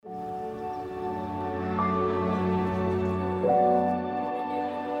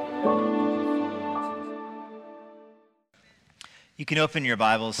can open your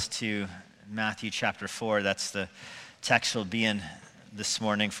Bibles to Matthew chapter 4. That's the text we'll be in this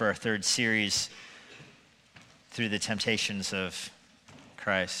morning for our third series through the temptations of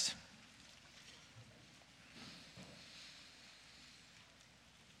Christ.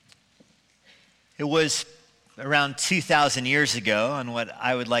 It was around 2,000 years ago on what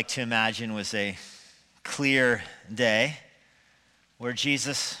I would like to imagine was a clear day where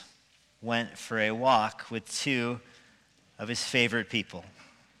Jesus went for a walk with two of his favorite people,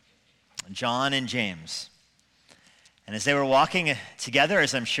 John and James. And as they were walking together,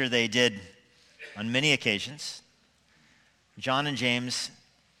 as I'm sure they did on many occasions, John and James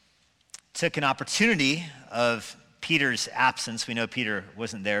took an opportunity of Peter's absence. We know Peter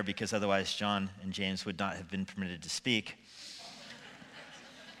wasn't there because otherwise John and James would not have been permitted to speak.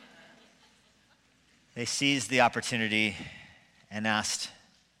 They seized the opportunity and asked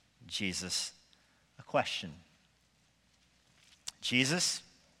Jesus a question. Jesus,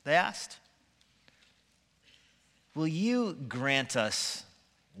 they asked, will you grant us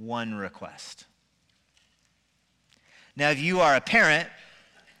one request? Now, if you are a parent,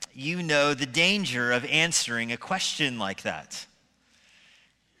 you know the danger of answering a question like that.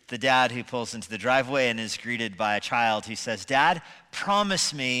 The dad who pulls into the driveway and is greeted by a child who says, "Dad,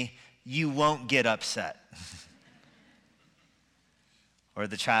 promise me you won't get upset." Or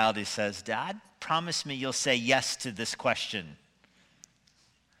the child who says, "Dad, promise me you'll say yes to this question."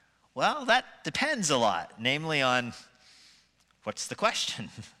 Well, that depends a lot, namely on what's the question?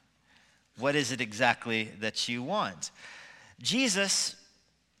 What is it exactly that you want? Jesus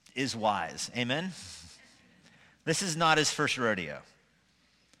is wise, amen? This is not his first rodeo.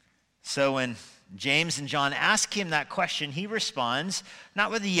 So when James and John ask him that question, he responds, not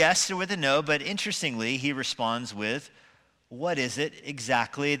with a yes or with a no, but interestingly, he responds with, what is it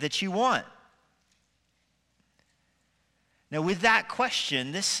exactly that you want? Now, with that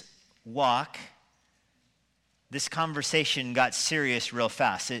question, this conversation got serious real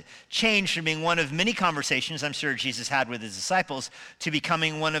fast. It changed from being one of many conversations I'm sure Jesus had with his disciples to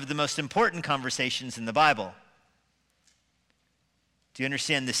becoming one of the most important conversations in the Bible. Do you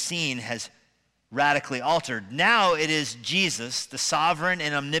understand? The scene has radically altered. Now it is Jesus, the sovereign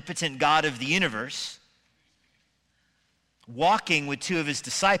and omnipotent God of the universe, walking with two of his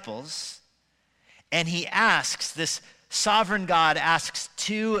disciples, and this sovereign God asks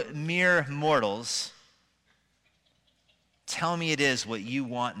two mere mortals, tell me it is what you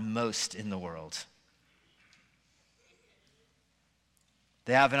want most in the world.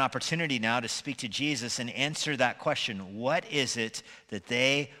 They have an opportunity now to speak to Jesus and answer that question. What is it that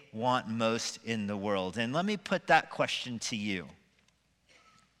they want most in the world? And let me put that question to you.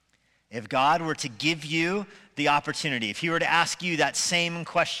 If God were to give you the opportunity, if he were to ask you that same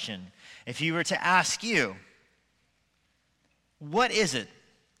question, if he were to ask you, what is it?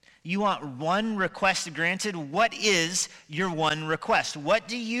 You want one request granted? What is your one request? What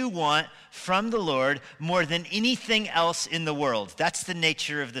do you want from the Lord more than anything else in the world? That's the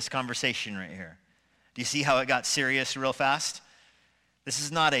nature of this conversation right here. Do you see how it got serious real fast? This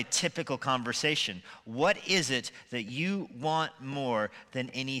is not a typical conversation. What is it that you want more than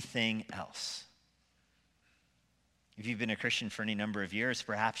anything else? If you've been a Christian for any number of years,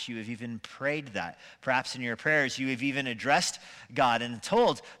 perhaps you have even prayed that. Perhaps in your prayers you have even addressed God and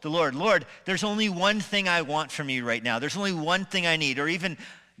told the Lord, "Lord, there's only one thing I want from you right now. There's only one thing I need, or even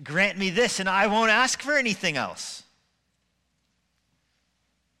grant me this and I won't ask for anything else."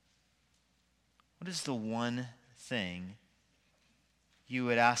 What is the one thing you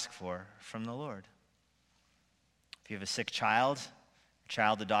would ask for from the Lord? If you have a sick child,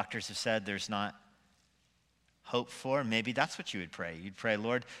 the doctors have said there's not hope for, maybe that's what you would pray. You'd pray,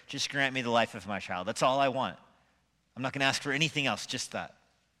 "Lord, just grant me the life of my child. That's all I want. I'm not going to ask for anything else, just that."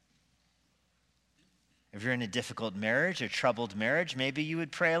 If you're in a difficult marriage, a troubled marriage, maybe you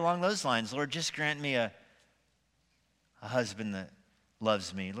would pray along those lines. "Lord, just grant me a husband that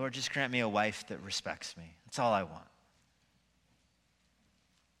loves me. Lord, just grant me a wife that respects me. That's all I want."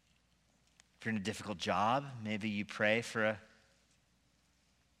 If you're in a difficult job, maybe you pray for a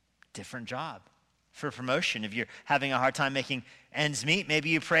different job, for a promotion. If you're having a hard time making ends meet, maybe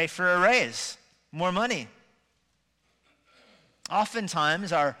you pray for a raise, more money.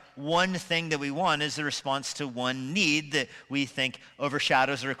 Oftentimes, our one thing that we want is the response to one need that we think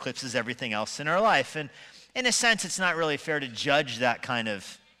overshadows or eclipses everything else in our life. And in a sense, it's not really fair to judge that kind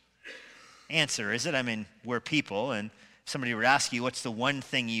of answer, is it? I mean, we're people, and if somebody were to ask you, what's the one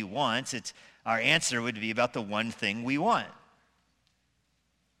thing you want? Our answer would be about the one thing we want.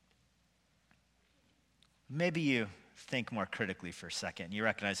 Maybe you think more critically for a second. You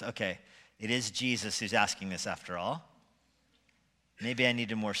recognize, okay, it is Jesus who's asking this after all. Maybe I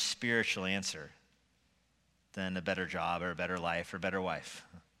need a more spiritual answer than a better job or a better life or a better wife.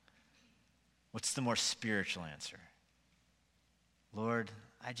 What's the more spiritual answer? Lord,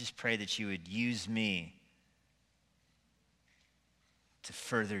 I just pray that you would use me to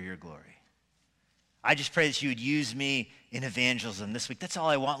further your glory. I just pray that you would use me in evangelism this week. That's all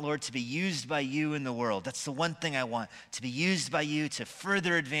I want, Lord, to be used by you in the world. That's the one thing I want, to be used by you to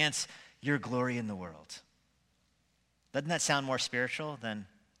further advance your glory in the world. Doesn't that sound more spiritual than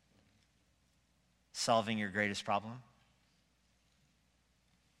solving your greatest problem?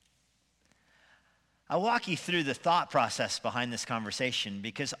 I'll walk you through the thought process behind this conversation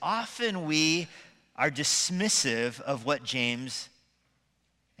because often we are dismissive of what James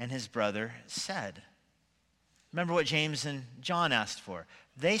and his brother said. Remember what James and John asked for.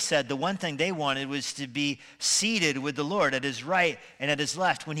 They said the one thing they wanted was to be seated with the Lord at his right and at his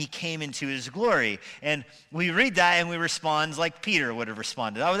left when he came into his glory. And we read that and we respond like Peter would have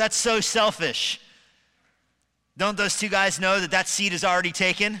responded. Oh, that's so selfish. Don't those two guys know that that seat is already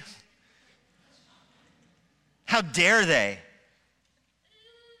taken? How dare they?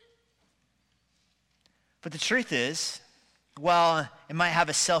 But the truth is, while it might have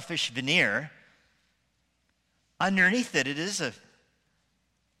a selfish veneer, underneath it, it is a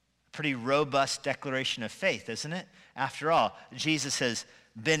pretty robust declaration of faith, isn't it? After all, Jesus has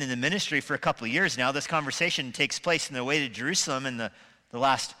been in the ministry for a couple of years now. This conversation takes place on the way to Jerusalem in the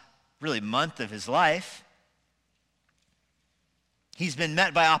last really month of his life. He's been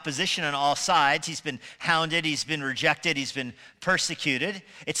met by opposition on all sides. He's been hounded. He's been rejected. He's been persecuted.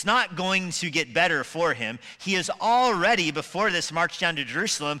 It's not going to get better for him. He has already, before this march down to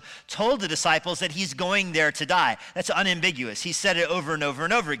Jerusalem, told the disciples that he's going there to die. That's unambiguous. He said it over and over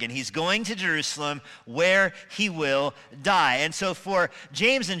and over again. He's going to Jerusalem where he will die. And so for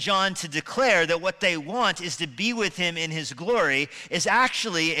James and John to declare that what they want is to be with him in his glory is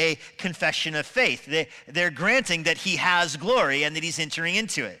actually a confession of faith. They're granting that he has glory and that he's entering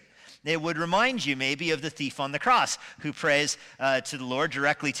into it. It would remind you maybe of the thief on the cross who prays to the Lord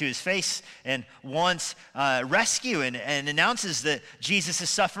directly to his face and wants rescue and announces that Jesus is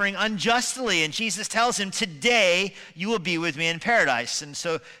suffering unjustly. And Jesus tells him, today you will be with me in paradise. And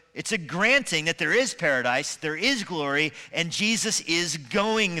so it's a granting that there is paradise, there is glory, and Jesus is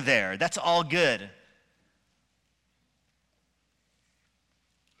going there. That's all good.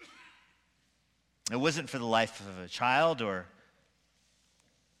 It wasn't for the life of a child or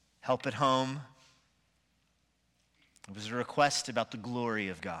help at home. It was a request about the glory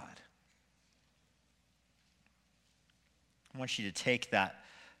of God. I want you to take that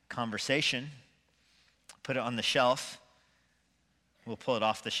conversation, put it on the shelf. We'll pull it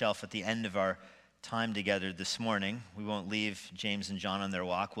off the shelf at the end of our time together this morning. We won't leave James and John on their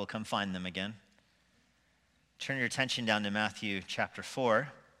walk. We'll come find them again. Turn your attention down to Matthew chapter 4.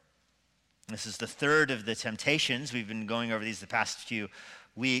 This is the third of the temptations. We've been going over these the past few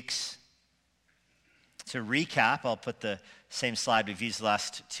weeks. To recap, I'll put the same slide we've used the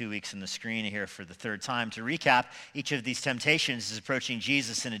last 2 weeks on the screen here for the third time. To recap, each of these temptations is approaching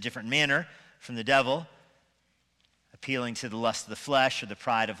Jesus in a different manner from the devil, appealing to the lust of the flesh or the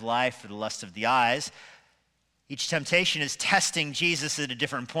pride of life or the lust of the eyes. Each temptation is testing Jesus at a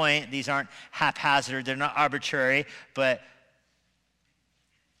different point. These aren't haphazard, they're not arbitrary, but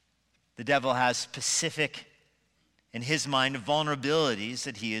the devil has specific, in his mind, vulnerabilities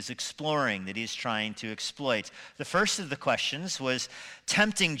that he is exploring, that he's trying to exploit. The first of the questions was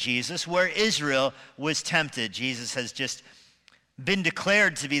tempting Jesus where Israel was tempted. Jesus has just been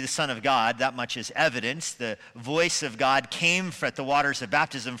declared to be the Son of God. That much is evidence. The voice of God came at the waters of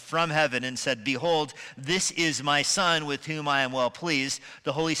baptism from heaven and said, "Behold, this is my Son with whom I am well pleased."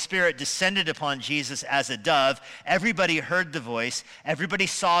 The Holy Spirit descended upon Jesus as a dove. Everybody heard the voice. Everybody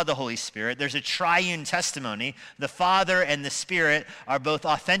saw the Holy Spirit. There's a triune testimony. The Father and the Spirit are both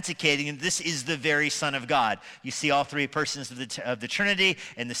authenticating, and this is the very Son of God. You see all three persons of the Trinity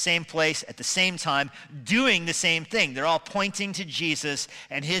in the same place at the same time doing the same thing. They're all pointing to Jesus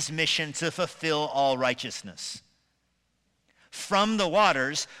and his mission to fulfill all righteousness. From the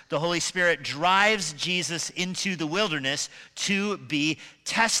waters, the Holy Spirit drives Jesus into the wilderness to be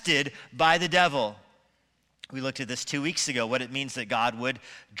tested by the devil. We looked at this 2 weeks ago, what it means that God would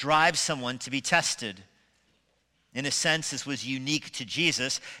drive someone to be tested. In a sense, this was unique to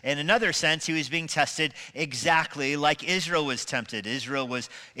Jesus. In another sense, he was being tested exactly like Israel was tempted. Israel was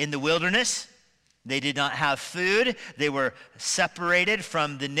in the wilderness. They did not have food. They were separated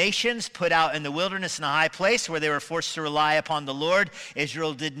from the nations, put out in the wilderness in a high place where they were forced to rely upon the Lord.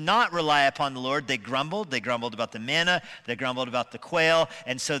 Israel did not rely upon the Lord. They grumbled. They grumbled about the manna. They grumbled about the quail.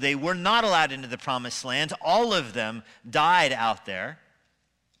 And so they were not allowed into the promised land. All of them died out there.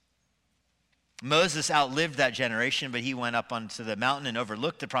 Moses outlived that generation, but he went up onto the mountain and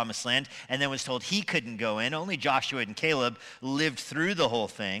overlooked the promised land and then was told he couldn't go in. Only Joshua and Caleb lived through the whole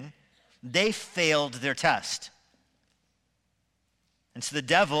thing. They failed their test. And so the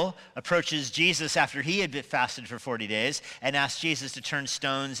devil approaches Jesus after he had been fasted for 40 days and asked Jesus to turn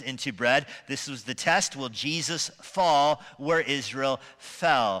stones into bread. This was the test. Will Jesus fall where Israel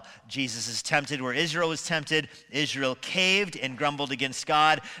fell? Jesus is tempted where Israel was tempted. Israel caved and grumbled against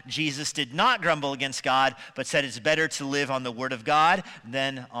God. Jesus did not grumble against God, but said it's better to live on the word of God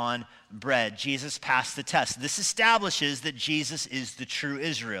than on bread. Jesus passed the test. This establishes that Jesus is the true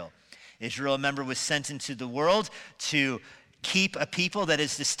Israel. Israel, remember, was sent into the world to keep a people that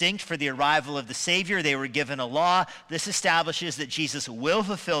is distinct for the arrival of the Savior. They were given a law. This establishes that Jesus will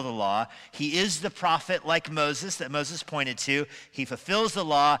fulfill the law. He is the prophet like Moses that Moses pointed to. He fulfills the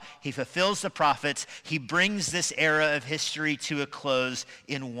law. He fulfills the prophets. He brings this era of history to a close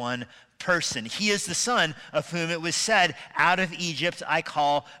in one person. He is the son of whom it was said, out of Egypt I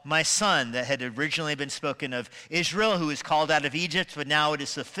call my son. That had originally been spoken of Israel, who was called out of Egypt, but now it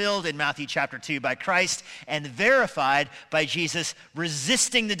is fulfilled in Matthew chapter 2 by Christ and verified by Jesus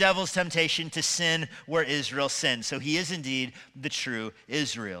resisting the devil's temptation to sin where Israel sinned. So he is indeed the true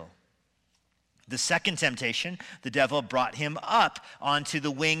Israel. The second temptation, the devil brought him up onto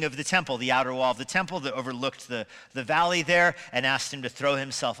the wing of the temple, the outer wall of the temple that overlooked the valley there, and asked him to throw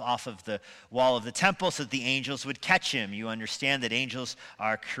himself off of the wall of the temple so that the angels would catch him. You understand that angels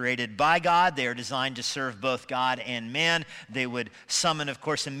are created by God. They are designed to serve both God and man. They would summon, of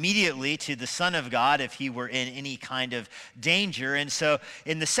course, immediately to the Son of God if he were in any kind of danger. And so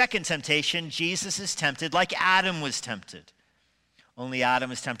in the second temptation, Jesus is tempted like Adam was tempted. Only Adam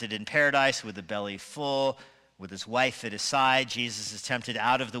was tempted in paradise with the belly full, with his wife at his side. Jesus is tempted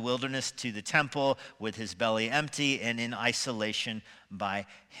out of the wilderness to the temple with his belly empty and in isolation by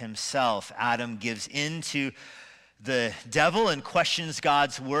himself. Adam gives in to the devil and questions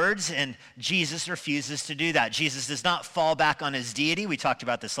God's words, and Jesus refuses to do that. Jesus does not fall back on his deity. We talked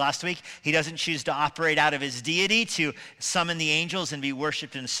about this last week. He doesn't choose to operate out of his deity to summon the angels and be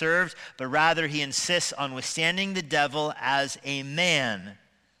worshiped and served, but rather he insists on withstanding the devil as a man,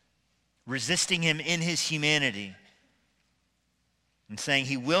 resisting him in his humanity, and saying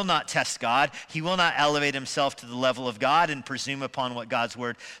he will not test God. He will not elevate himself to the level of God and presume upon what God's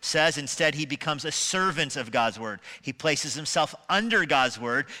word says. Instead, he becomes a servant of God's word. He places himself under God's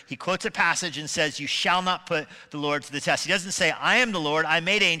word. He quotes a passage and says, you shall not put the Lord to the test. He doesn't say, I am the Lord, I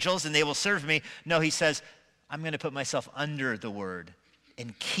made angels and they will serve me. No, he says, I'm going to put myself under the word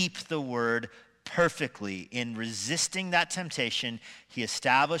and keep the word perfectly. In resisting that temptation, he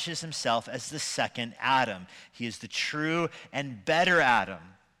establishes himself as the second Adam. He is the true and better Adam.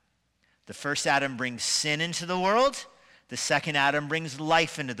 The first Adam brings sin into the world. The second Adam brings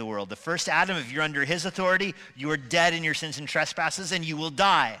life into the world. The first Adam, if you're under his authority, you are dead in your sins and trespasses and you will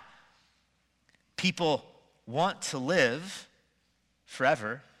die. People want to live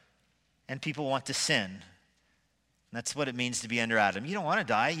forever and people want to sin. That's what it means to be under Adam. You don't want to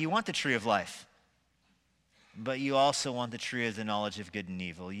die. You want the tree of life. But you also want the tree of the knowledge of good and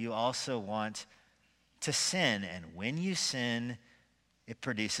evil. You also want to sin. And when you sin, it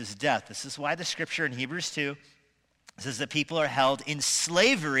produces death. This is why the scripture in Hebrews 2 says that people are held in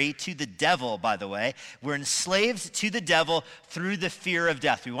slavery to the devil, by the way. We're enslaved to the devil through the fear of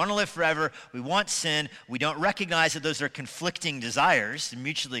death. We want to live forever. We want sin. We don't recognize that those are conflicting desires,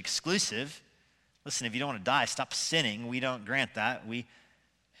 mutually exclusive. Listen, if you don't want to die, stop sinning. We don't grant that. We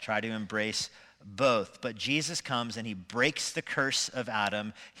try to embrace both. But Jesus comes and he breaks the curse of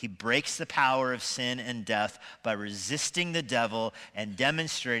Adam. He breaks the power of sin and death by resisting the devil and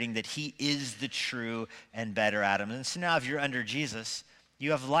demonstrating that he is the true and better Adam. And so now if you're under Jesus,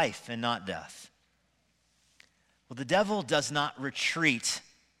 you have life and not death. Well, the devil does not retreat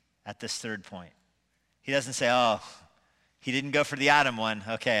at this third point. He doesn't say, oh, he didn't go for the Adam one.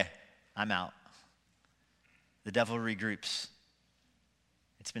 Okay, I'm out. The devil regroups.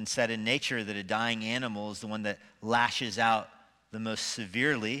 It's been said in nature that a dying animal is the one that lashes out the most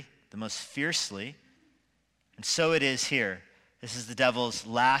severely, the most fiercely. And so it is here. This is the devil's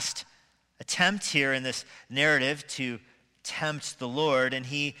last attempt here in this narrative to tempt the Lord, and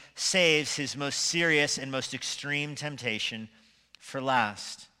he saves his most serious and most extreme temptation for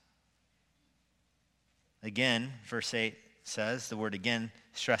last. Again, verse 8 says, the word again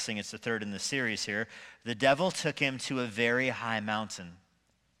stressing it's the third in the series here, the devil took him to a very high mountain.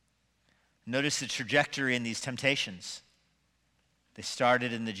 Notice the trajectory in these temptations. They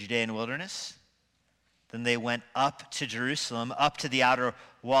started in the Judean wilderness. Then they went up to Jerusalem, up to the outer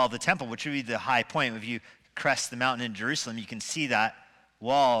wall of the temple, which would be the high point. If you crest the mountain in Jerusalem, you can see that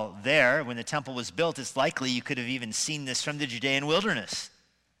wall there. When the temple was built, it's likely you could have even seen this from the Judean wilderness.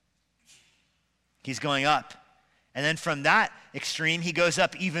 He's going up. And then from that extreme, he goes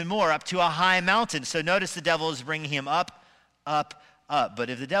up even more, up to a high mountain. So notice the devil is bringing him up, up, up. But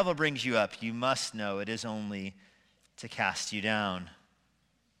if the devil brings you up, you must know it is only to cast you down.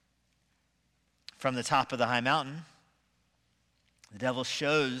 From the top of the high mountain, the devil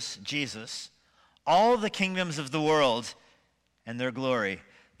shows Jesus all the kingdoms of the world and their glory.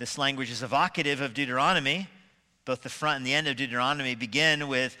 This language is evocative of Deuteronomy. Both the front and the end of Deuteronomy begin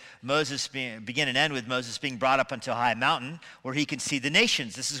and end with Moses being brought up onto a high mountain where he can see the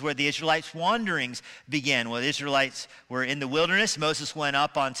nations. This is where the Israelites' wanderings began. While the Israelites were in the wilderness, Moses went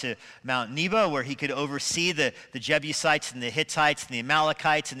up onto Mount Nebo where he could oversee the Jebusites and the Hittites and the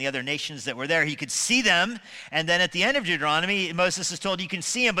Amalekites and the other nations that were there. He could see them. And then at the end of Deuteronomy, Moses is told you can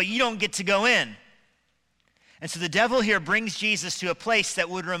see them, but you don't get to go in. And so the devil here brings Jesus to a place that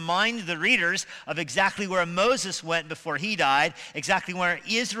would remind the readers of exactly where Moses went before he died, exactly where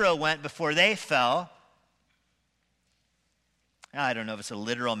Israel went before they fell. Now, I don't know if it's a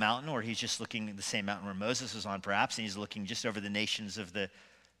literal mountain or he's just looking at the same mountain where Moses was on perhaps, and he's looking just over the nations of the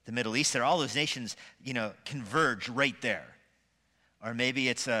Middle East. All those nations, converge right there. Or maybe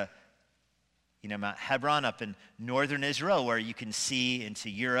it's Mount Hebron up in northern Israel where you can see into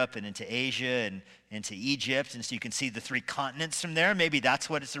Europe and into Asia and into Egypt, and so you can see the three continents from there. Maybe that's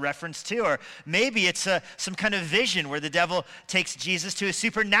what it's a reference to. Or maybe it's some kind of vision where the devil takes Jesus to a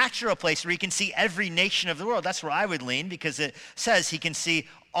supernatural place where he can see every nation of the world. That's where I would lean, because it says he can see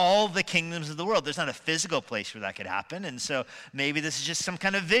all the kingdoms of the world. There's not a physical place where that could happen, and so maybe this is just some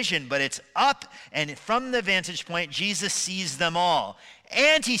kind of vision, but it's up, and from the vantage point, Jesus sees them all.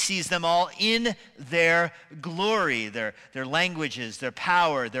 And he sees them all in their glory, their languages, their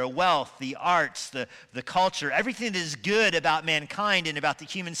power, their wealth, the arts, the culture, everything that is good about mankind and about the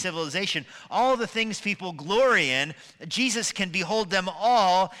human civilization, all the things people glory in, Jesus can behold them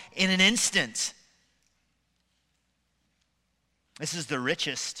all in an instant. This is the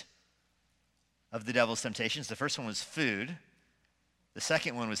richest of the devil's temptations. The first one was food. The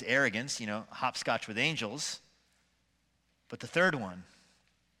second one was arrogance, hopscotch with angels. But the third one's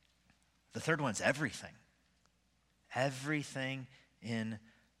everything. Everything in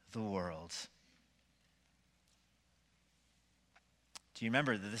the world. Do you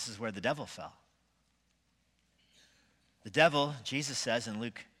remember that this is where the devil fell? The devil, Jesus says in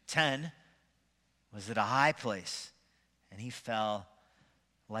Luke 10, was at a high place, and he fell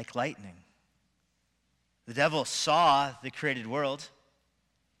like lightning. The devil saw the created world.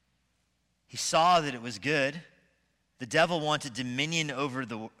 He saw that it was good. The devil wanted dominion over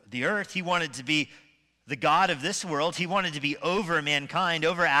the earth. He wanted to be the God of this world. He wanted to be over mankind,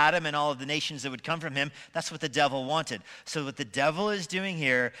 over Adam and all of the nations that would come from him. That's what the devil wanted. So what the devil is doing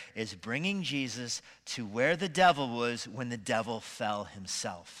here is bringing Jesus to where the devil was when the devil fell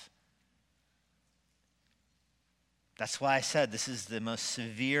himself. That's why I said this is the most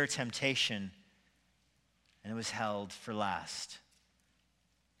severe temptation, and it was held for last.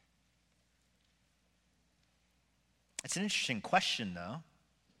 It's an interesting question, though.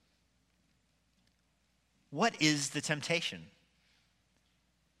 What is the temptation?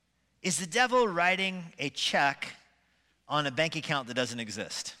 Is the devil writing a check on a bank account that doesn't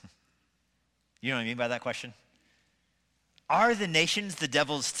exist? You know what I mean by that question? Are the nations the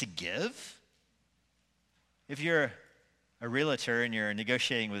devil's to give? If you're a realtor and you're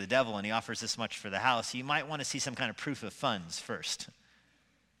negotiating with the devil and he offers this much for the house, you might want to see some kind of proof of funds first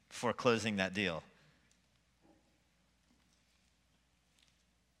before closing that deal.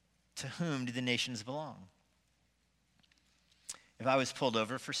 To whom do the nations belong? If I was pulled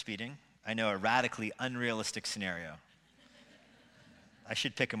over for speeding, I know a radically unrealistic scenario. I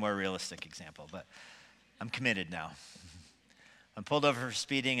should pick a more realistic example, but I'm committed now. I'm pulled over for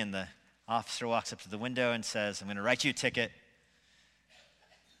speeding, and the officer walks up to the window and says, "I'm going to write you a ticket."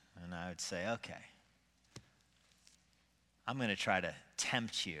 And I would say, "Okay. I'm going to try to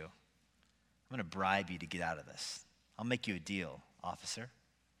tempt you. I'm going to bribe you to get out of this. I'll make you a deal, officer.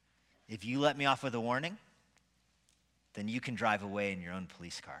 If you let me off with a warning, then you can drive away in your own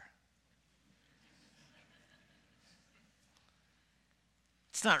police car."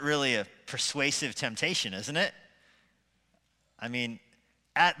 It's not really a persuasive temptation, isn't it? I mean,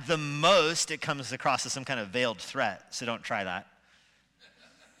 At the most, it comes across as some kind of veiled threat, so don't try that.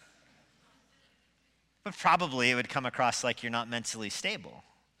 But probably it would come across like you're not mentally stable.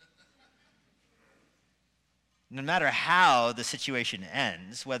 No matter how the situation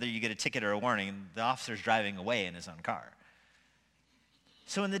ends, whether you get a ticket or a warning, the officer's driving away in his own car.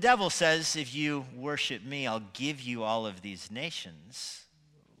 So when the devil says, if you worship me, I'll give you all of these nations,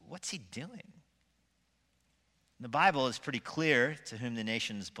 what's he doing? The Bible is pretty clear to whom the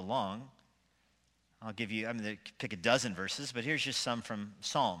nations belong. I'm going to pick a dozen verses, but here's just some from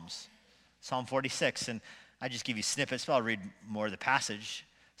Psalms. Psalm 46, and I just give you snippets, but I'll read more of the passage.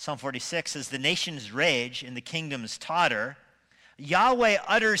 Psalm 46 says, the nations rage and the kingdoms totter. Yahweh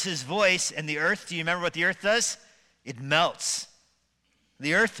utters his voice, and the earth, do you remember what the earth does? It melts.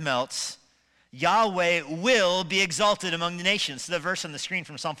 The earth melts. Yahweh will be exalted among the nations. So the verse on the screen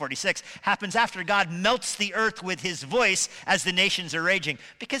from Psalm 46 happens after God melts the earth with his voice as the nations are raging,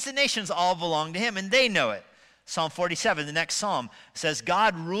 because the nations all belong to him, and they know it. Psalm 47, the next psalm, says,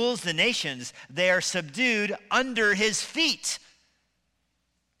 God rules the nations. They are subdued under his feet.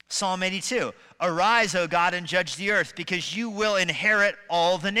 Psalm 82, arise, O God, and judge the earth, because you will inherit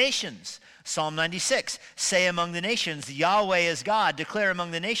all the nations. Psalm 96, say among the nations, Yahweh is God. Declare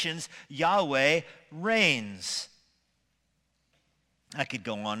among the nations, Yahweh reigns. I could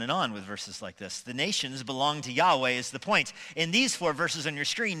go on and on with verses like this. The nations belong to Yahweh is the point. In these 4 verses on your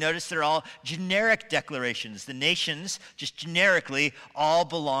screen, notice they're all generic declarations. The nations, just generically, all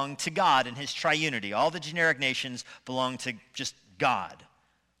belong to God and his triunity. All the generic nations belong to just God.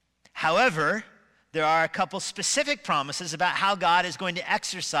 However, there are a couple specific promises about how God is going to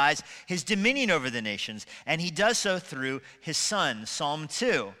exercise his dominion over the nations, and he does so through his son. Psalm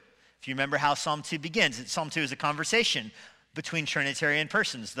 2. If you remember how Psalm 2 begins, Psalm 2 is a conversation between Trinitarian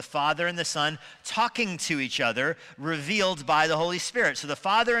persons, the Father and the Son talking to each other, revealed by the Holy Spirit. So the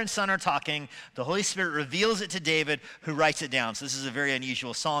Father and Son are talking, the Holy Spirit reveals it to David, who writes it down. So this is a very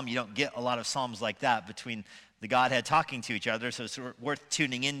unusual psalm. You don't get a lot of psalms like that between the Godhead talking to each other, so it's worth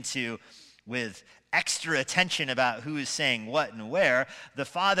tuning into with extra attention about who is saying what and where. The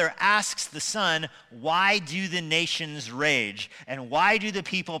Father asks the Son, why do the nations rage? And why do the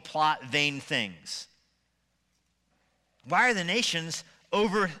people plot vain things? Why are the nations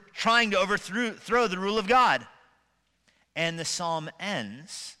trying to overthrow the rule of God? And the psalm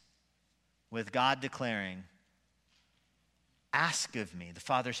ends with God declaring, ask of me, the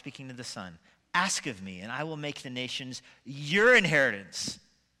Father speaking to the Son, ask of me, and I will make the nations your inheritance.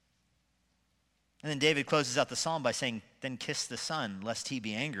 And then David closes out the psalm by saying, then kiss the Son, lest he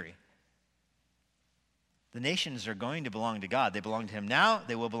be angry. The nations are going to belong to God. They belong to him now,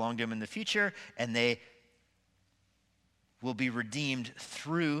 they will belong to him in the future, and they will be redeemed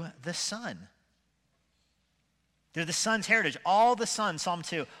through the Son. They're the Son's heritage. All the Son, Psalm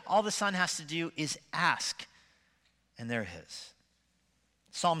 2, all the Son has to do is ask, and they're his.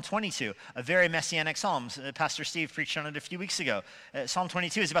 Psalm 22, a very messianic psalm. Pastor Steve preached on it a few weeks ago. Psalm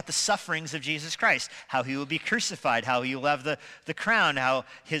 22 is about the sufferings of Jesus Christ, how he will be crucified, how he will have the crown, how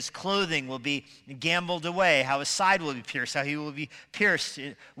his clothing will be gambled away, how his side will be pierced, how he will be pierced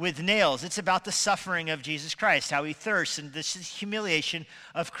with nails. It's about the suffering of Jesus Christ, how he thirsts, and this is humiliation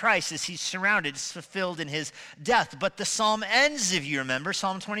of Christ as he's surrounded, it's fulfilled in his death. But the psalm ends, if you remember,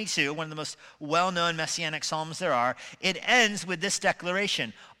 Psalm 22, one of the most well-known messianic psalms there are, it ends with this declaration: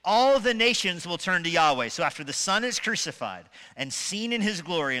 all the nations will turn to Yahweh. So after the Son is crucified and seen in his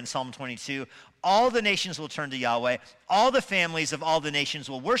glory in Psalm 22, all the nations will turn to Yahweh. All the families of all the nations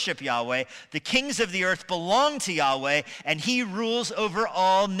will worship Yahweh. The kings of the earth belong to Yahweh, and he rules over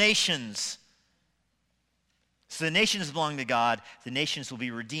all nations. So the nations belong to God. The nations will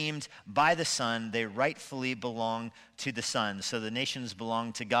be redeemed by the Son. They rightfully belong to the Son. So the nations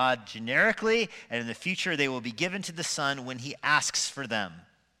belong to God generically, and in the future they will be given to the Son when he asks for them.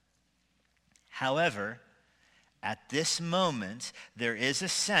 However, at this moment, there is a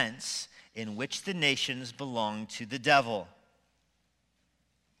sense in which the nations belong to the devil.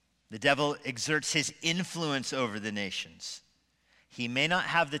 The devil exerts his influence over the nations. He may not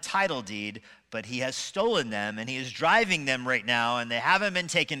have the title deed, but he has stolen them, and he is driving them right now, and they haven't been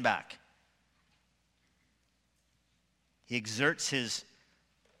taken back. He exerts his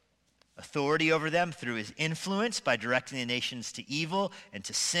authority over them through his influence by directing the nations to evil and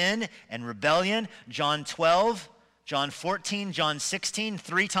to sin and rebellion. John 12, John 14, John 16,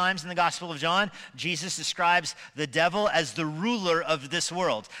 3 times in the Gospel of John, Jesus describes the devil as the ruler of this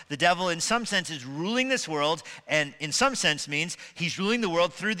world. The devil, in some sense, is ruling this world, and in some sense means he's ruling the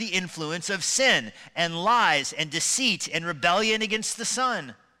world through the influence of sin and lies and deceit and rebellion against the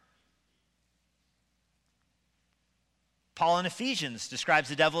Son. Paul in Ephesians describes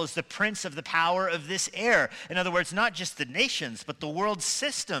the devil as the prince of the power of this air. In other words, not just the nations, but the world's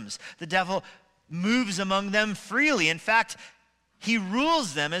systems. The devil moves among them freely. In fact, he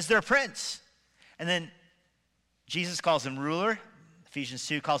rules them as their prince. And then Jesus calls him ruler. Ephesians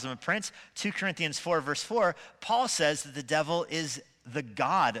 2 calls him a prince. 2 Corinthians 4, verse 4, Paul says that the devil is the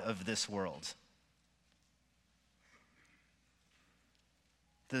god of this world.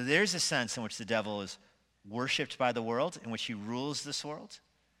 So there's a sense in which the devil is worshipped by the world, in which he rules this world.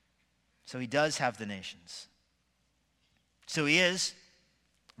 So he does have the nations. So he is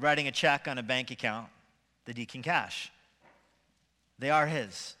writing a check on a bank account that he can cash. They are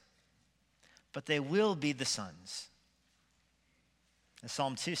his. But they will be the sons. As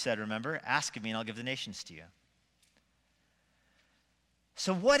Psalm 2 said, remember, ask of me and I'll give the nations to you.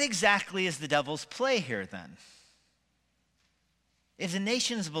 So what exactly is the devil's play here then? If the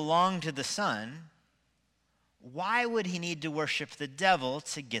nations belong to the Son, why would he need to worship the devil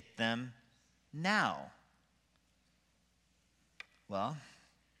to get them now? Well,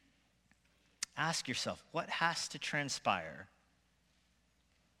 ask yourself, what has to transpire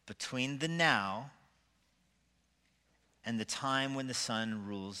between the now and the time when the Son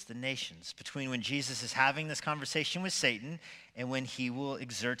rules the nations, between when Jesus is having this conversation with Satan and when he will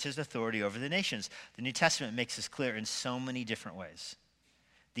exert his authority over the nations? The New Testament makes this clear in so many different ways.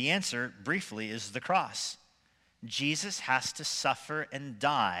 The answer, briefly, is the cross. Jesus has to suffer and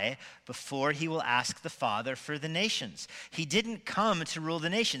die before he will ask the Father for the nations. He didn't come to rule the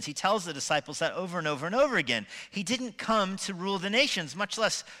nations. He tells the disciples that over and over and over again. He didn't come to rule the nations, much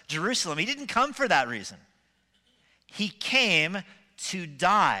less Jerusalem. He didn't come for that reason. He came to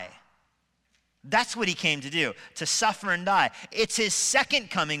die. That's what he came to do, to suffer and die. It's his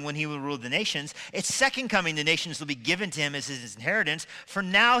second coming when he will rule the nations. It's second coming, the nations will be given to him as his inheritance. For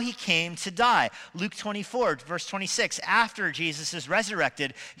now he came to die. Luke 24, verse 26, after Jesus is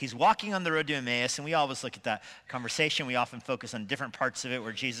resurrected, he's walking on the road to Emmaus, and we always look at that conversation. We often focus on different parts of it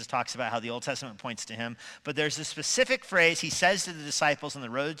where Jesus talks about how the Old Testament points to him. But there's a specific phrase he says to the disciples on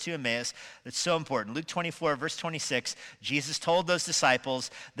the road to Emmaus that's so important. Luke 24, verse 26, Jesus told those disciples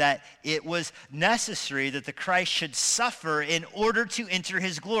that it was necessary that the Christ should suffer in order to enter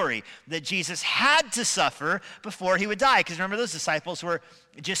his glory, that Jesus had to suffer before he would die. Because remember, those disciples were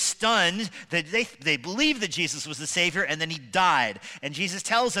just stunned that they believed that Jesus was the Savior, and then he died. And Jesus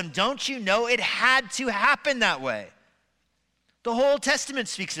tells them, don't you know it had to happen that way? The whole Testament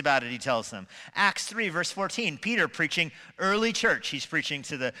speaks about it, he tells them. Acts 3, verse 14, Peter preaching early church. He's preaching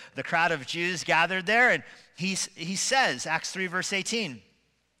to the crowd of Jews gathered there, and he says, Acts 3, verse 18,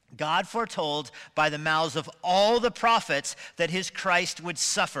 God foretold by the mouths of all the prophets that his Christ would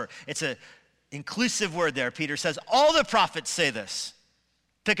suffer. It's an inclusive word there. Peter says, all the prophets say this.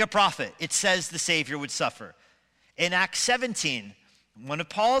 Pick a prophet. It says the Savior would suffer. In Acts 17, one of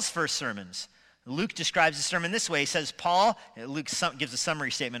Paul's first sermons, Luke describes the sermon this way. He says, Luke gives a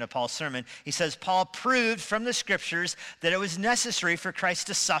summary statement of Paul's sermon. He says, Paul proved from the scriptures that it was necessary for Christ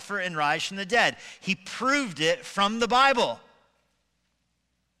to suffer and rise from the dead. He proved it from the Bible,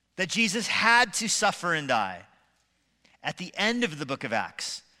 that Jesus had to suffer and die. At the end of the book of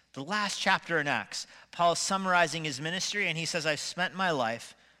Acts, the last chapter in Acts, Paul is summarizing his ministry, and he says, I've spent my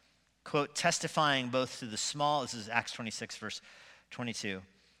life, quote, testifying both to the small, this is Acts 26, verse 22,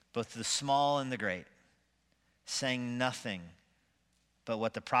 both to the small and the great, saying nothing but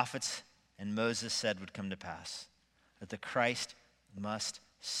what the prophets and Moses said would come to pass, that the Christ must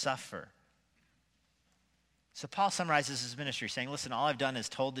suffer. So Paul summarizes his ministry saying, listen, all I've done is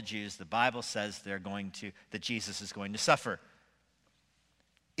told the Jews the Bible says that Jesus is going to suffer.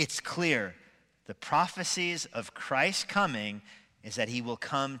 It's clear. The prophecies of Christ coming is that he will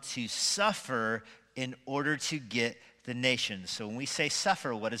come to suffer in order to get the nations. So when we say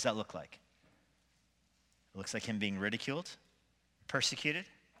suffer, what does that look like? It looks like him being ridiculed, persecuted,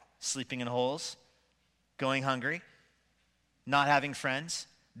 sleeping in holes, going hungry, not having friends,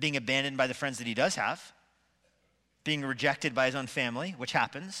 being abandoned by the friends that he does have, being rejected by his own family, which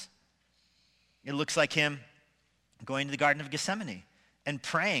happens. It looks like him going to the Garden of Gethsemane and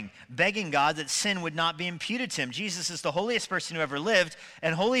praying, begging God that sin would not be imputed to him. Jesus is the holiest person who ever lived,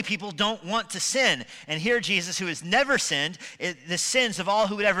 and holy people don't want to sin. And here Jesus, who has never sinned, the sins of all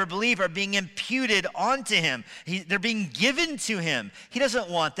who would ever believe are being imputed onto him. They're being given to him. He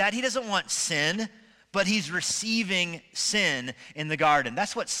doesn't want that. He doesn't want sin. but he's receiving sin in the garden.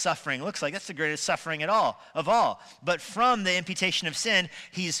 That's what suffering looks like. That's the greatest suffering of all. But from the imputation of sin,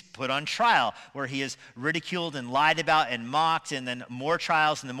 he's put on trial, where he is ridiculed and lied about and mocked, and then more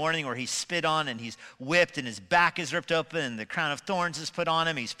trials in the morning where he's spit on and he's whipped and his back is ripped open and the crown of thorns is put on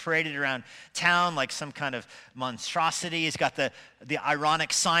him. He's paraded around town like some kind of monstrosity. He's got the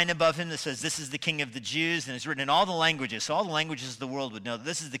ironic sign above him that says, "This is the King of the Jews," and it's written in all the languages. So all the languages of the world would know that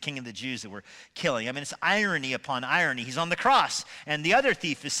this is the King of the Jews that we're killing. I mean, it's irony upon irony. He's on the cross, and the other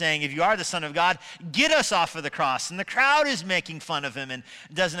thief is saying, "If you are the Son of God, get us off of the cross." And the crowd is making fun of him and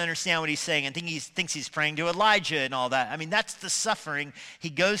doesn't understand what he's saying and thinks he's praying to Elijah and all that. I mean, that's the suffering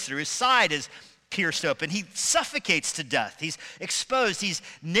he goes through. His side is pierced open. He suffocates to death. He's exposed. He's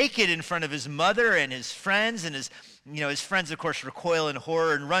naked in front of his mother and his friends, and his friends, of course, recoil in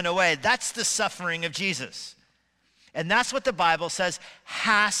horror and run away. That's the suffering of Jesus. And that's what the Bible says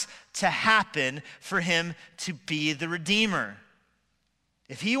has to happen for him to be the Redeemer.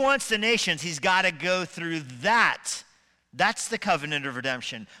 If he wants the nations, he's got to go through that. That's the covenant of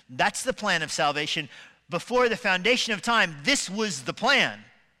redemption. That's the plan of salvation. Before the foundation of time, this was the plan.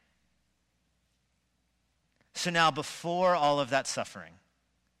 So now, before all of that suffering,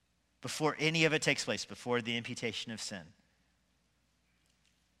 before any of it takes place, before the imputation of sin,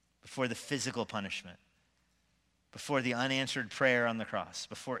 before the physical punishment, before the unanswered prayer on the cross,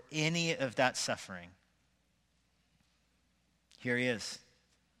 before any of that suffering, here he is.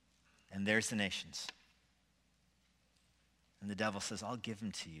 And there's the nations. And the devil says, "I'll give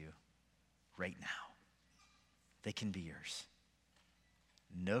them to you right now. They can be yours.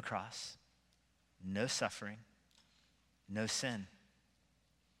 No cross, no suffering, no sin.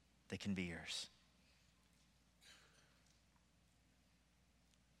 They can be yours."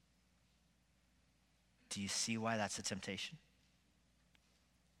 Do you see why that's a temptation?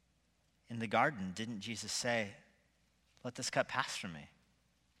 In the garden, didn't Jesus say, "Let this cup pass from me.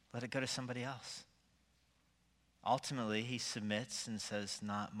 Let it go to somebody else"? Ultimately, he submits and says,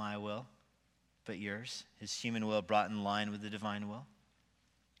 "Not my will, but yours." His human will brought in line with the divine will.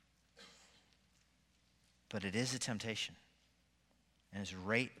 But it is a temptation, and is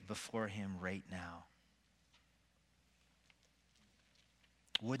right before him right now.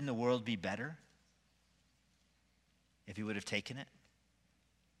 Wouldn't the world be better if he would have taken it?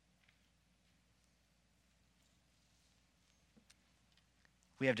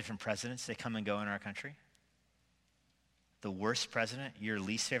 We have different presidents. They come and go in our country. The worst president, your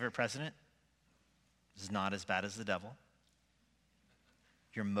least favorite president, is not as bad as the devil.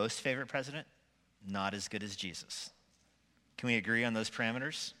 Your most favorite president, not as good as Jesus. Can we agree on those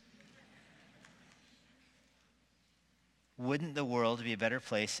parameters? Wouldn't the world be a better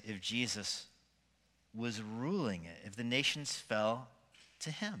place if Jesus was ruling it, if the nations fell to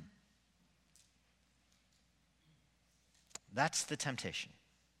him? That's the temptation.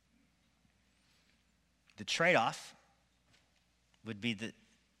 The trade-off would be that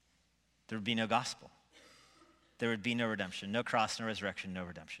there would be no gospel. There would be no redemption, no cross, no resurrection, no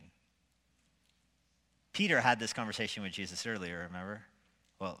redemption. Peter had this conversation with Jesus earlier, remember?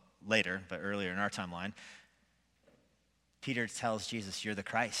 Well, later, but earlier in our timeline. Peter tells Jesus, "You're the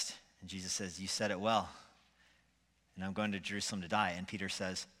Christ." And Jesus says, "You said it well. And I'm going to Jerusalem to die." And Peter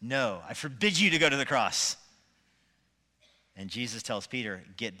says, "No, I forbid you to go to the cross." And Jesus tells Peter,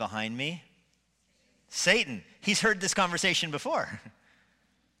 "Get behind me, Satan." He's heard this conversation before.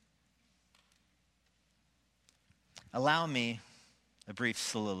 Allow me a brief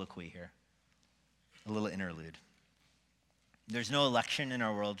soliloquy here, a little interlude. There's no election in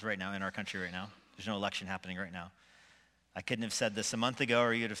our world right now, in our country right now. There's no election happening right now. I couldn't have said this a month ago,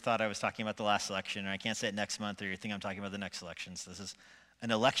 or you'd have thought I was talking about the last election, or I can't say it next month, or you think I'm talking about the next elections. This is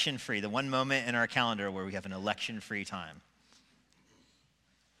an election-free, the one moment in our calendar where we have an election-free time.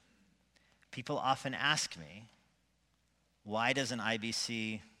 People often ask me, why doesn't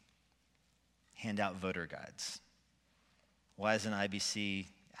IBC hand out voter guides? Why doesn't IBC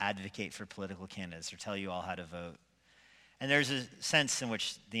advocate for political candidates or tell you all how to vote? And there's a sense in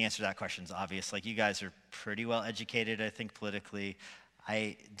which the answer to that question is obvious. Like, you guys are pretty well educated, I think, politically.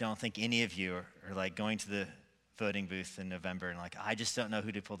 I don't think any of you are like going to the voting booth in November and like, I just don't know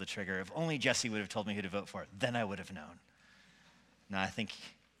who to pull the trigger. If only Jesse would have told me who to vote for, then I would have known. Now, I think,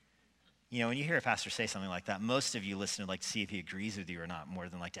 when you hear a pastor say something like that, most of you listen to like to see if he agrees with you or not, more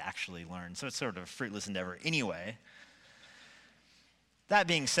than like to actually learn. So it's sort of a fruitless endeavor anyway. That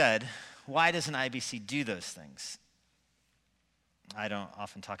being said, why doesn't IBC do those things? I don't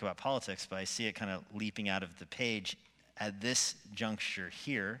often talk about politics, but I see it kind of leaping out of the page at this juncture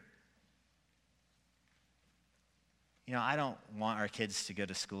here. I don't want our kids to go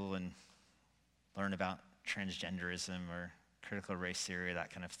to school and learn about transgenderism or critical race theory,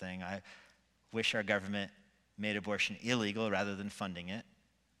 that kind of thing. I wish our government made abortion illegal rather than funding it.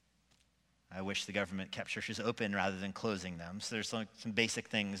 I wish the government kept churches open rather than closing them. So there's some basic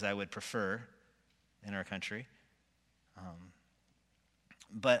things I would prefer in our country.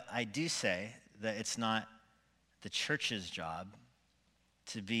 But I do say that it's not the church's job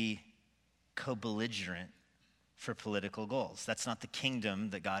to be co-belligerent for political goals. That's not the kingdom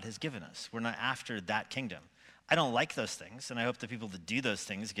that God has given us. We're not after that kingdom. I don't like those things, and I hope the people that do those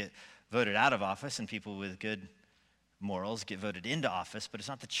things get voted out of office and people with good morals get voted into office, but it's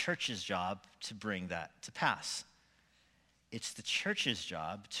not the church's job to bring that to pass. It's the church's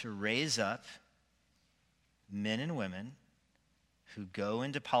job to raise up men and women who go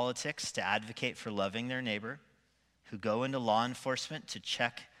into politics to advocate for loving their neighbor, who go into law enforcement to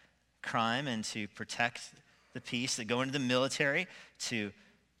check crime and to protect the peace, that go into the military to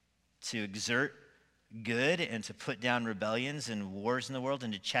exert good and to put down rebellions and wars in the world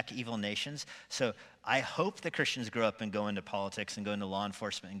and to check evil nations. So I hope that Christians grow up and go into politics and go into law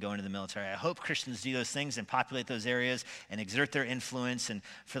enforcement and go into the military. I hope Christians do those things and populate those areas and exert their influence and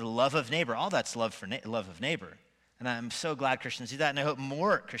for the love of neighbor. All that's love of neighbor. And I'm so glad Christians do that, and I hope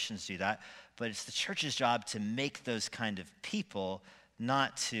more Christians do that. But it's the church's job to make those kind of people,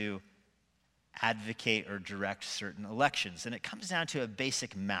 not to advocate or direct certain elections. And it comes down to a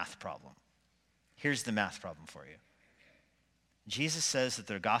basic math problem. Here's the math problem for you. Jesus says that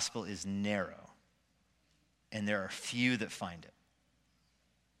their gospel is narrow, and there are few that find it.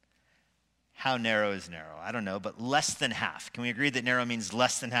 How narrow is narrow? I don't know, but less than half. Can we agree that narrow means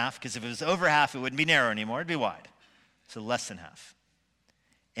less than half? Because if it was over half, it wouldn't be narrow anymore, it'd be wide. So less than half.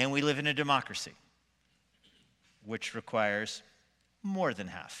 And we live in a democracy, which requires more than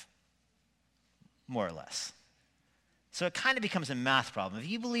half, more or less. So it kind of becomes a math problem. If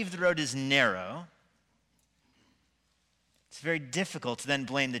you believe the road is narrow, it's very difficult to then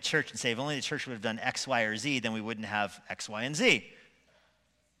blame the church and say, if only the church would have done X, Y, or Z, then we wouldn't have X, Y, and Z.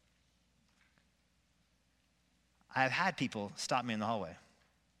 I've had people stop me in the hallway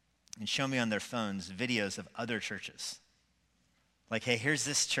and show me on their phones videos of other churches. Like, hey, here's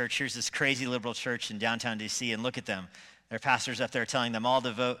this church, here's this crazy liberal church in downtown DC, and look at them. Their pastor's up there telling them all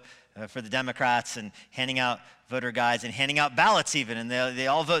to vote for the Democrats and handing out voter guides and handing out ballots even, and they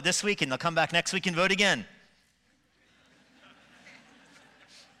all vote this week, and they'll come back next week and vote again.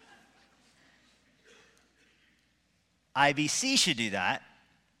 IBC should do that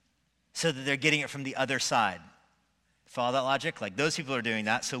so that they're getting it from the other side. Follow that logic? Like, those people are doing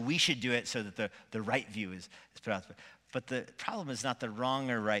that, so we should do it so that the right view is put out there. But the problem is not the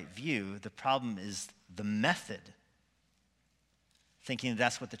wrong or right view. The problem is the method, thinking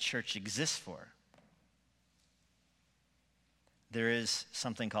that's what the church exists for. There is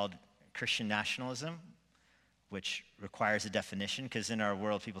something called Christian nationalism, which requires a definition, because in our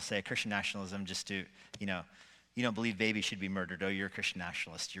world, people say Christian nationalism just to, you don't believe babies should be murdered. Oh, you're a Christian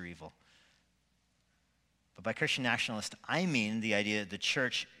nationalist, you're evil. But by Christian nationalist, I mean the idea that the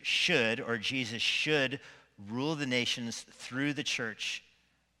church should, or Jesus should, rule the nations through the church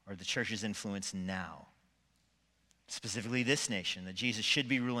or the church's influence now. Specifically this nation, that Jesus should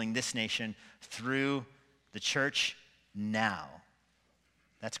be ruling this nation through the church now.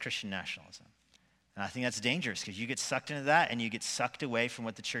 That's Christian nationalism. And I think that's dangerous because you get sucked into that and you get sucked away from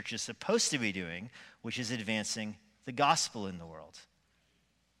what the church is supposed to be doing, which is advancing the gospel in the world.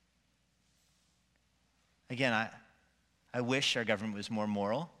 Again, I wish our government was more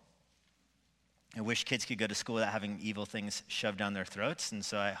moral. I wish kids could go to school without having evil things shoved down their throats, and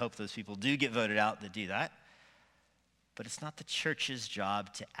so I hope those people do get voted out that do that. But it's not the church's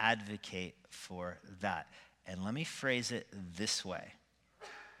job to advocate for that. And let me phrase it this way.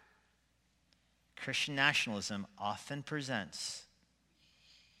 Christian nationalism often presents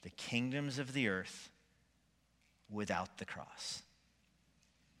the kingdoms of the earth without the cross.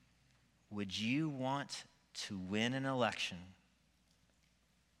 Would you want to win an election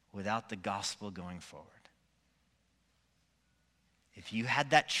without the gospel going forward? If you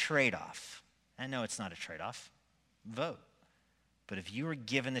had that trade-off, I know it's not a trade-off, vote. But if you were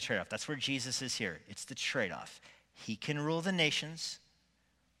given the trade-off, that's where Jesus is here. It's the trade-off. He can rule the nations,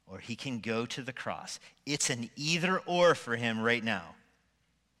 or he can go to the cross. It's an either-or for him right now.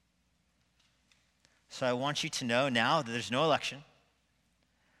 So I want you to know now that there's no election.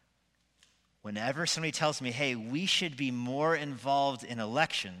 Whenever somebody tells me, hey, we should be more involved in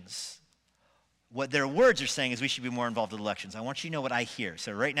elections, what their words are saying is we should be more involved in elections. I want you to know what I hear.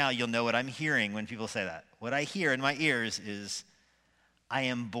 So right now you'll know what I'm hearing when people say that. What I hear in my ears is, I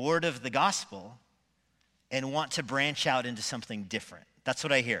am bored of the gospel and want to branch out into something different. That's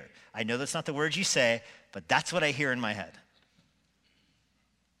what I hear. I know that's not the words you say, but that's what I hear in my head.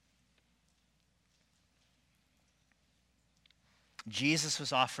 Jesus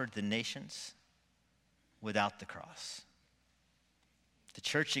was offered the nations without the cross. The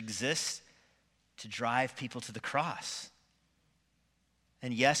church exists to drive people to the cross.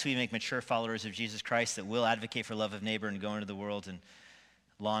 And yes, we make mature followers of Jesus Christ that will advocate for love of neighbor and go into the world and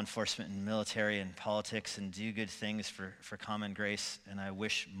law enforcement and military and politics and do good things for common grace. And I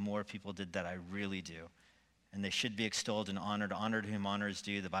wish more people did that. I really do. And they should be extolled and honored. Honor to whom honor is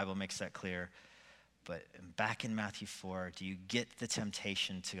due. The Bible makes that clear. But back in Matthew 4, do you get the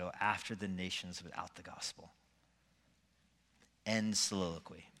temptation to go after the nations without the gospel? End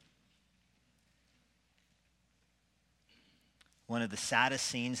soliloquy. One of the saddest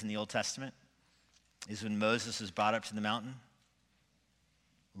scenes in the Old Testament is when Moses was brought up to the mountain,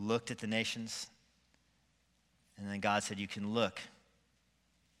 looked at the nations, and then God said, you can look,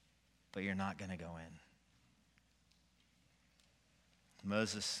 but you're not going to go in.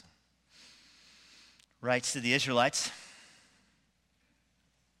 Moses writes to the Israelites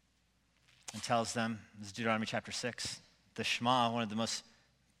and tells them, this is Deuteronomy chapter 6, the Shema, one of the most,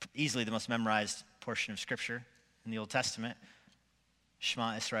 easily the most memorized portion of Scripture in the Old Testament.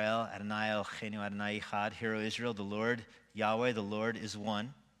 Shema Israel, Adonai Eloheinu Adonai Echad, Hear, O Israel, the Lord, Yahweh, the Lord is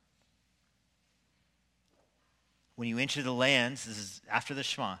one. When you enter the land, this is after the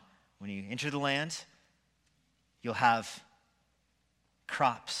Shema, when you enter the land, you'll have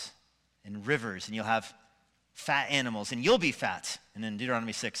crops and rivers, and you'll have fat animals, and you'll be fat. And in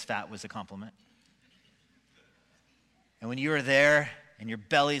Deuteronomy 6, fat was a compliment. And when you are there, and your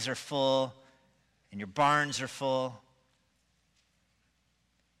bellies are full, and your barns are full,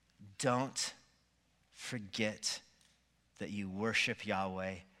 don't forget that you worship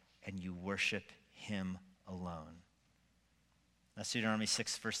Yahweh and you worship him alone. That's Deuteronomy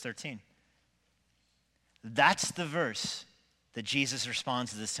 6, verse 13. That's the verse that Jesus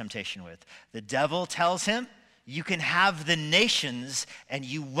responds to this temptation with. The devil tells him, you can have the nations and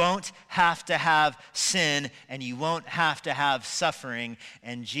you won't have to have sin and you won't have to have suffering.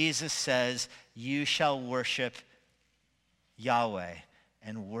 And Jesus says, you shall worship Yahweh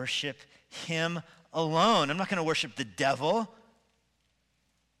and worship him alone. I'm not going to worship the devil.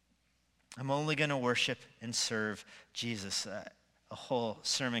 I'm only going to worship and serve Jesus. A whole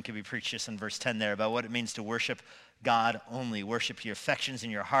sermon could be preached just in verse 10 there about what it means to worship God only. Worship your affections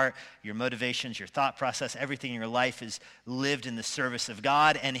in your heart, your motivations, your thought process, everything in your life is lived in the service of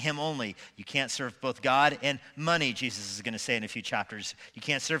God and him only. You can't serve both God and money, Jesus is going to say in a few chapters. You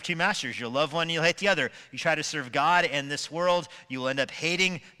can't serve two masters. You'll love one, you'll hate the other. You try to serve God and this world, you will end up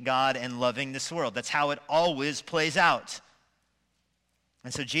hating God and loving this world. That's how it always plays out.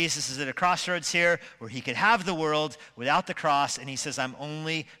 And so Jesus is at a crossroads here where he could have the world without the cross, and he says, I'm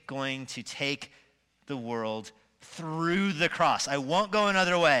only going to take the world through the cross. I won't go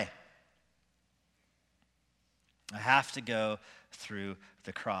another way. I have to go through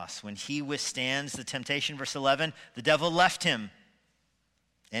the cross. When he withstands the temptation, verse 11, the devil left him,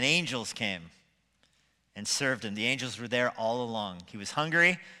 and angels came and served him. The angels were there all along. He was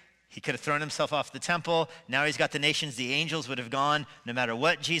hungry. He could have thrown himself off the temple. Now he's got the nations. The angels would have gone no matter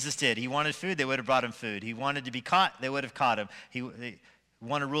what Jesus did. He wanted food, they would have brought him food. He wanted to be caught, they would have caught him. They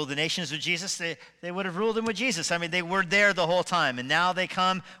want to rule the nations with Jesus, they would have ruled him with Jesus. I mean, they were there the whole time. And now they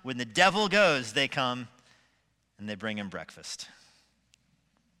come, when the devil goes, they come and they bring him breakfast.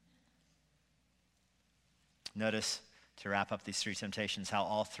 Notice, to wrap up these three temptations, how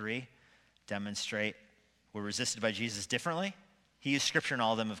all three demonstrate were resisted by Jesus differently. He used scripture in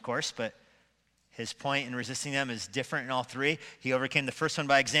all of them, of course, but his point in resisting them is different in all three. He overcame the first one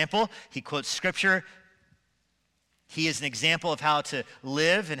by example. He quotes scripture. He is an example of how to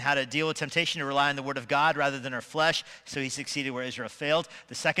live and how to deal with temptation, to rely on the word of God rather than our flesh. So he succeeded where Israel failed.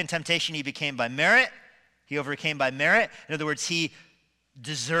 The second temptation, he became by merit. He overcame by merit. In other words, he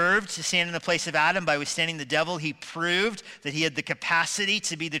deserved to stand in the place of Adam by withstanding the devil. He proved that he had the capacity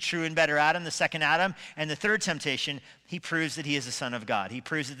to be the true and better Adam, the second Adam. And the third temptation, he proves that he is the Son of God. He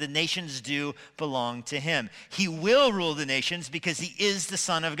proves that the nations do belong to him. He will rule the nations because he is the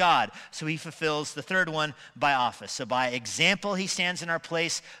Son of God. So he fulfills the third one by office. So by example, he stands in our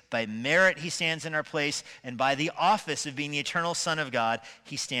place. By merit, he stands in our place. And by the office of being the eternal Son of God,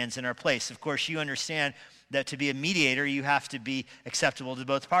 he stands in our place. Of course, you understand that to be a mediator, you have to be acceptable to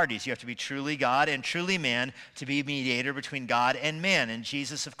both parties. You have to be truly God and truly man to be a mediator between God and man. And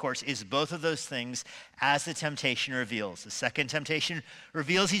Jesus, of course, is both of those things, as the temptation reveals. The second temptation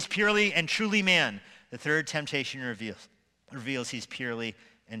reveals he's purely and truly man. The third temptation reveals he's purely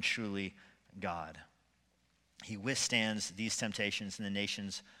and truly God. He withstands these temptations, and the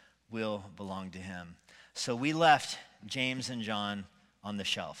nations will belong to him. So we left James and John on the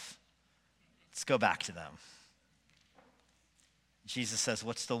shelf. Let's go back to them. Jesus says,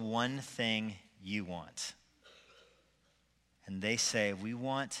 what's the one thing you want? And they say, we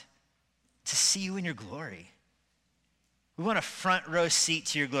want to see you in your glory. We want a front row seat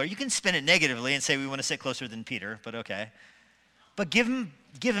to your glory. You can spin it negatively and say we want to sit closer than Peter, but okay. But give him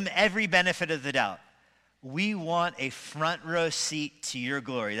every benefit of the doubt. We want a front row seat to your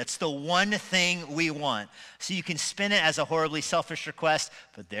glory. That's the one thing we want. So you can spin it as a horribly selfish request,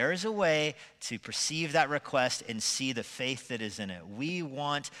 but there is a way to perceive that request and see the faith that is in it. We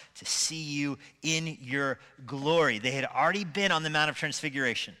want to see you in your glory. They had already been on the Mount of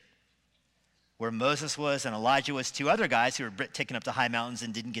Transfiguration, where Moses was and Elijah was, two other guys who were taken up to high mountains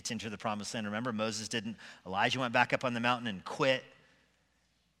and didn't get to enter the promised land. Remember, Moses didn't. Elijah went back up on the mountain and quit.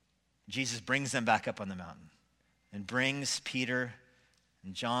 Jesus brings them back up on the mountain and brings Peter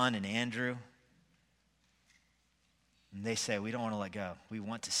and John and Andrew. And they say, we don't want to let go. We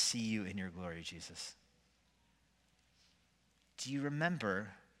want to see you in your glory, Jesus. Do you remember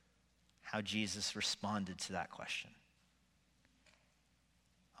how Jesus responded to that question?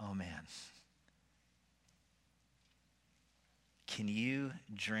 Oh, man. Can you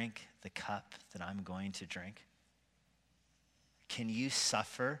drink the cup that I'm going to drink? Can you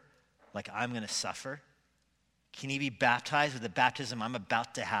suffer like I'm going to suffer? Can you be baptized with the baptism I'm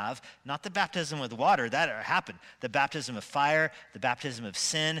about to have? Not the baptism with water, that happened. The baptism of fire, the baptism of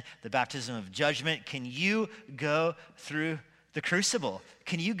sin, the baptism of judgment. Can you go through the crucible?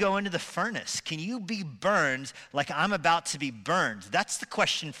 Can you go into the furnace? Can you be burned like I'm about to be burned? That's the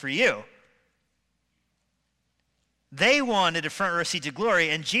question for you. They wanted a front row seat to glory,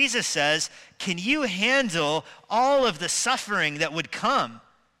 and Jesus says, can you handle all of the suffering that would come?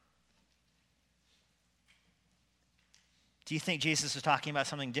 Do you think Jesus was talking about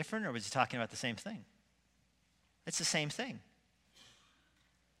something different, or was he talking about the same thing? It's the same thing.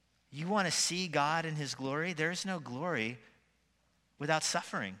 You want to see God in his glory? There's no glory without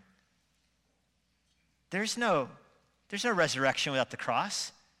suffering. There's no resurrection without the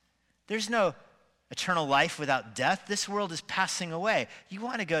cross. There's no eternal life without death. This world is passing away. You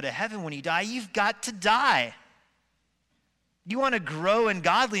want to go to heaven when you die, you've got to die. You want to grow in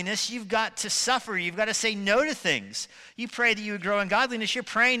godliness, you've got to suffer. You've got to say no to things. You pray that you would grow in godliness, you're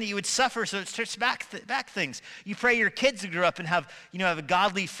praying that you would suffer so it strips back things. You pray your kids to grow up and have a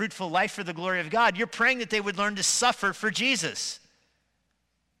godly, fruitful life for the glory of God. You're praying that they would learn to suffer for Jesus.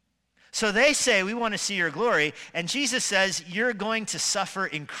 So they say, we want to see your glory, and Jesus says, you're going to suffer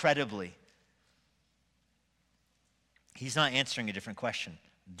incredibly. He's not answering a different question.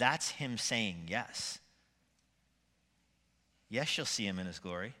 That's him saying yes. Yes, you'll see him in his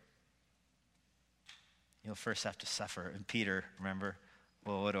glory. You'll first have to suffer. And Peter, remember,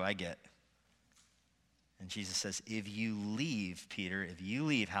 well, what do I get? And Jesus says, if you leave, Peter, if you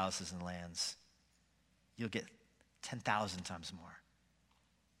leave houses and lands, you'll get 10,000 times more.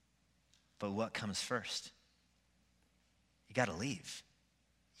 But what comes first? You got to leave.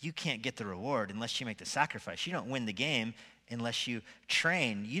 You can't get the reward unless you make the sacrifice. You don't win the game unless you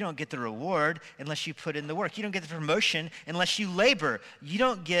train. You don't get the reward unless you put in the work. You don't get the promotion unless you labor. You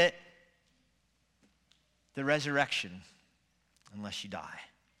don't get the resurrection unless you die.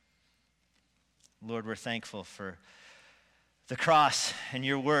 Lord, we're thankful for the cross and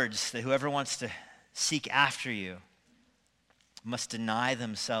your words that whoever wants to seek after you must deny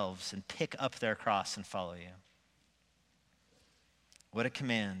themselves and pick up their cross and follow you. What a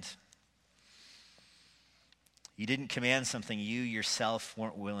command. You didn't command something you yourself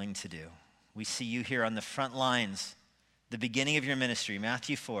weren't willing to do. We see you here on the front lines, the beginning of your ministry,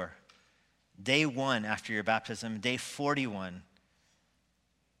 Matthew 4, day 1 after your baptism, day 41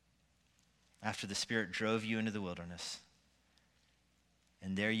 after the Spirit drove you into the wilderness.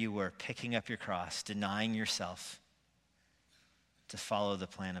 And there you were, picking up your cross, denying yourself to follow the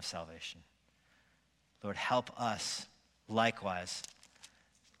plan of salvation. Lord, help us likewise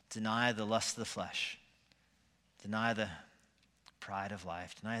deny the lust of the flesh, deny the pride of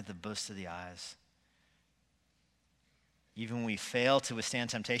life, deny the boast of the eyes. Even when we fail to withstand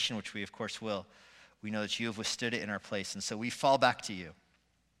temptation, which we of course will, we know that you have withstood it in our place. And so we fall back to you.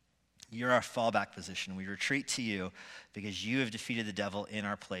 You're our fallback position. We retreat to you because you have defeated the devil in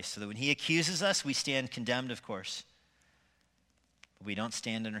our place, so that when he accuses us, we stand condemned, of course. But we don't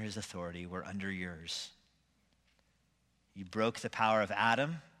stand under his authority. We're under yours. You broke the power of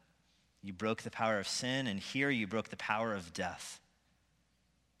Adam. You broke the power of sin, and here you broke the power of death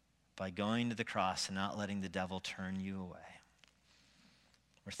by going to the cross and not letting the devil turn you away.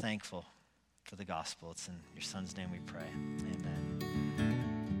 We're thankful for the gospel. It's in your Son's name we pray.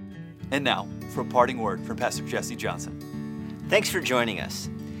 Amen. And now, for a parting word from Pastor Jesse Johnson. Thanks for joining us.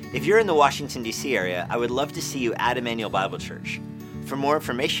 If you're in the Washington, D.C. area, I would love to see you at Emmanuel Bible Church. For more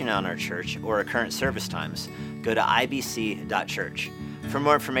information on our church or our current service times, go to ibc.church. For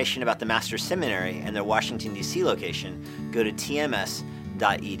more information about the Master's Seminary and their Washington, D.C. location, go to tms.edu.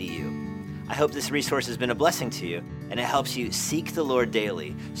 I hope this resource has been a blessing to you, and it helps you seek the Lord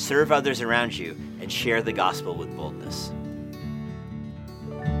daily, serve others around you, and share the gospel with boldness.